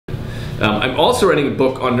I'm also writing a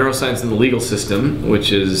book on neuroscience in the legal system,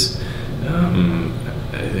 which is,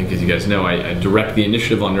 I think as you guys know, I direct the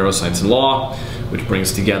initiative on neuroscience and law, which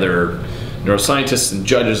brings together neuroscientists and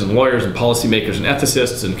judges and lawyers and policymakers and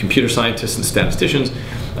ethicists and computer scientists and statisticians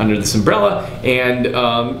under this umbrella. And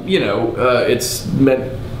it's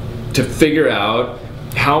meant to figure out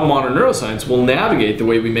how modern neuroscience will navigate the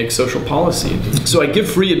way we make social policy. So I give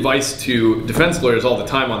free advice to defense lawyers all the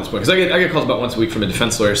time on this book, because I get calls about once a week from a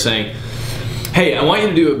defense lawyer saying, hey, I want you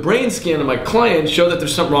to do a brain scan of my client, show that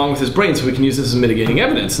there's something wrong with his brain so we can use this as mitigating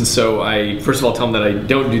evidence. And so I, first of all, tell them that I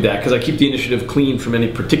don't do that because I keep the initiative clean from any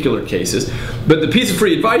particular cases. But the piece of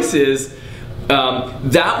free advice is,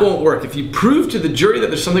 that won't work. If you prove to the jury that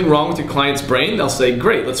there's something wrong with your client's brain, they'll say,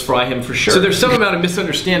 great, let's fry him for sure. So there's some amount of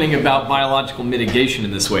misunderstanding about biological mitigation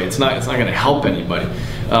in this way. It's not going to help anybody.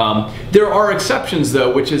 There are exceptions,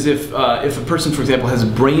 though, which is if a person, for example, has a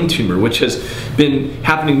brain tumor, which has been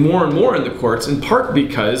happening more and more in the courts, in part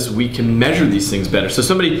because we can measure these things better. So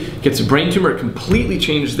somebody gets a brain tumor, it completely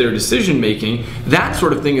changes their decision making. That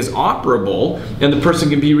sort of thing is operable, and the person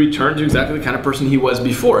can be returned to exactly the kind of person he was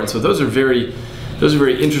before. And so those are very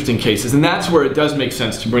interesting cases, and that's where it does make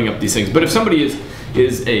sense to bring up these things. But if somebody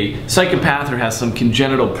is a psychopath or has some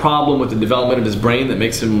congenital problem with the development of his brain that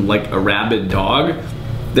makes him like a rabid dog,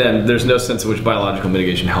 then there's no sense in which biological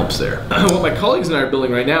mitigation helps there. What my colleagues and I are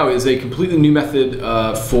building right now is a completely new method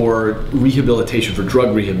for rehabilitation, for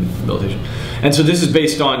drug rehabilitation. And so this is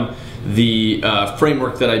based on the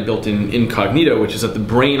framework that I built in Incognito, which is that the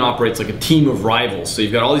brain operates like a team of rivals. So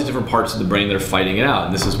you've got all these different parts of the brain that are fighting it out,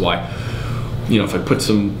 and this is why, if I put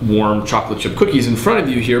some warm chocolate chip cookies in front of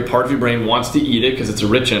you here, part of your brain wants to eat it because it's a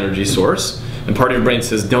rich energy source, and part of your brain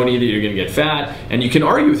says, don't eat it, you're going to get fat, and you can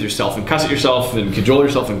argue with yourself and cuss at yourself and cajole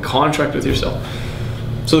yourself and contract with yourself.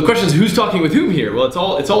 So the question is, who's talking with whom here? Well,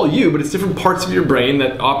 it's all you, but it's different parts of your brain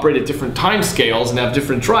that operate at different time scales and have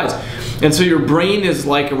different drives. And so your brain is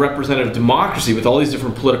like a representative democracy with all these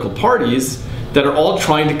different political parties that are all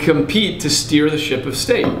trying to compete to steer the ship of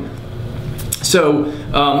state. So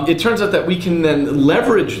it turns out that we can then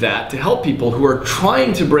leverage that to help people who are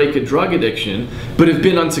trying to break a drug addiction but have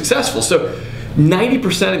been unsuccessful. So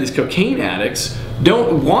 90% of these cocaine addicts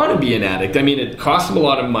don't want to be an addict. I mean, it costs them a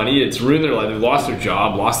lot of money, it's ruined their life, they've lost their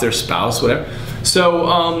job, lost their spouse, whatever.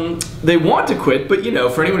 So they want to quit, but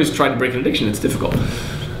for anyone who's tried to break an addiction, it's difficult.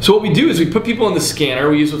 So what we do is we put people in the scanner,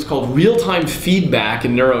 we use what's called real-time feedback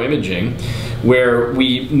in neuroimaging, where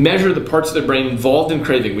we measure the parts of their brain involved in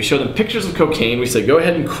craving. We show them pictures of cocaine, we say, go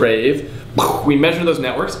ahead and crave. We measure those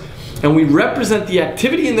networks, and we represent the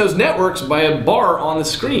activity in those networks by a bar on the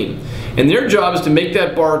screen. And their job is to make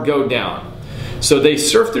that bar go down. So they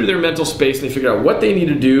surf through their mental space and they figure out what they need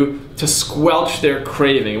to do to squelch their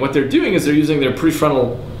craving. And what they're doing is they're using their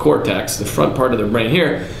prefrontal cortex, the front part of their brain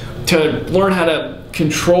here, to learn how to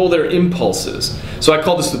control their impulses. So I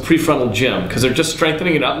call this the prefrontal gym, because they're just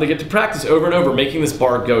strengthening it up and they get to practice over and over making this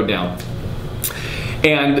bar go down.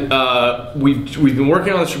 And we've been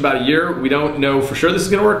working on this for about a year. We don't know for sure this is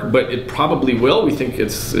going to work, but it probably will. We think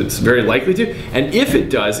it's very likely to. And if it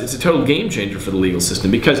does, it's a total game changer for the legal system,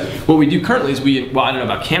 because what we do currently is well, I don't know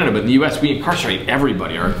about Canada, but in the US, we incarcerate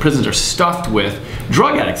everybody. Our prisons are stuffed with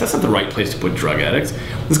drug addicts. That's not the right place to put drug addicts.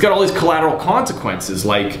 It's got all these collateral consequences,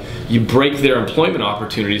 like you break their employment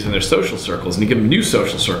opportunities in their social circles, and you give them new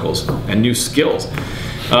social circles and new skills.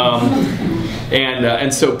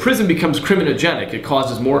 And so prison becomes criminogenic. It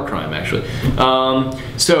causes more crime, actually.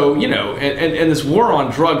 So, and this war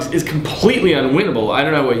on drugs is completely unwinnable. I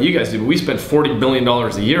don't know what you guys do, but we spend $40 billion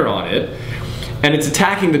a year on it. And it's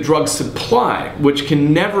attacking the drug supply, which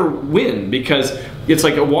can never win, because it's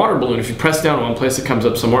like a water balloon. If you press down in one place, it comes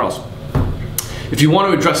up somewhere else. If you want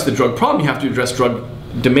to address the drug problem, you have to address drug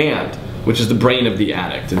demand, which is the brain of the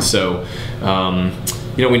addict. And so,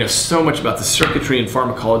 we know so much about the circuitry and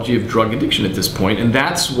pharmacology of drug addiction at this point, and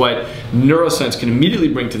that's what neuroscience can immediately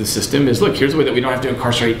bring to the system is, look, here's a way that we don't have to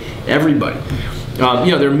incarcerate everybody. There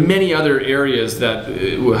are many other areas that,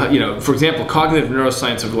 for example, cognitive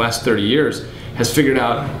neuroscience over the last 30 years has figured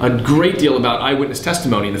out a great deal about eyewitness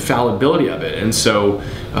testimony and the fallibility of it. And so,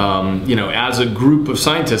 as a group of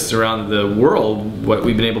scientists around the world, what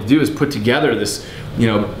we've been able to do is put together this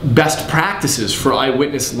best practices for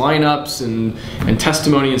eyewitness lineups and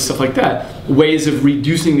testimony and stuff like that, ways of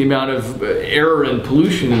reducing the amount of error and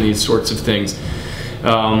pollution in these sorts of things.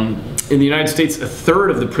 In the United States, a third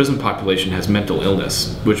of the prison population has mental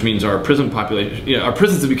illness, which means our prison population, our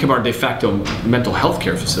prisons have become our de facto mental health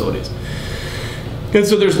care facilities. And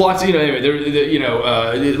so there's lots,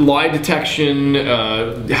 lie detection,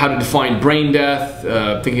 how to define brain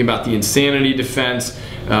death, thinking about the insanity defense,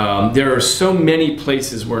 there are so many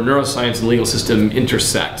places where neuroscience and legal system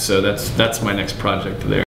intersect. So that's my next project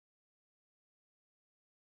there.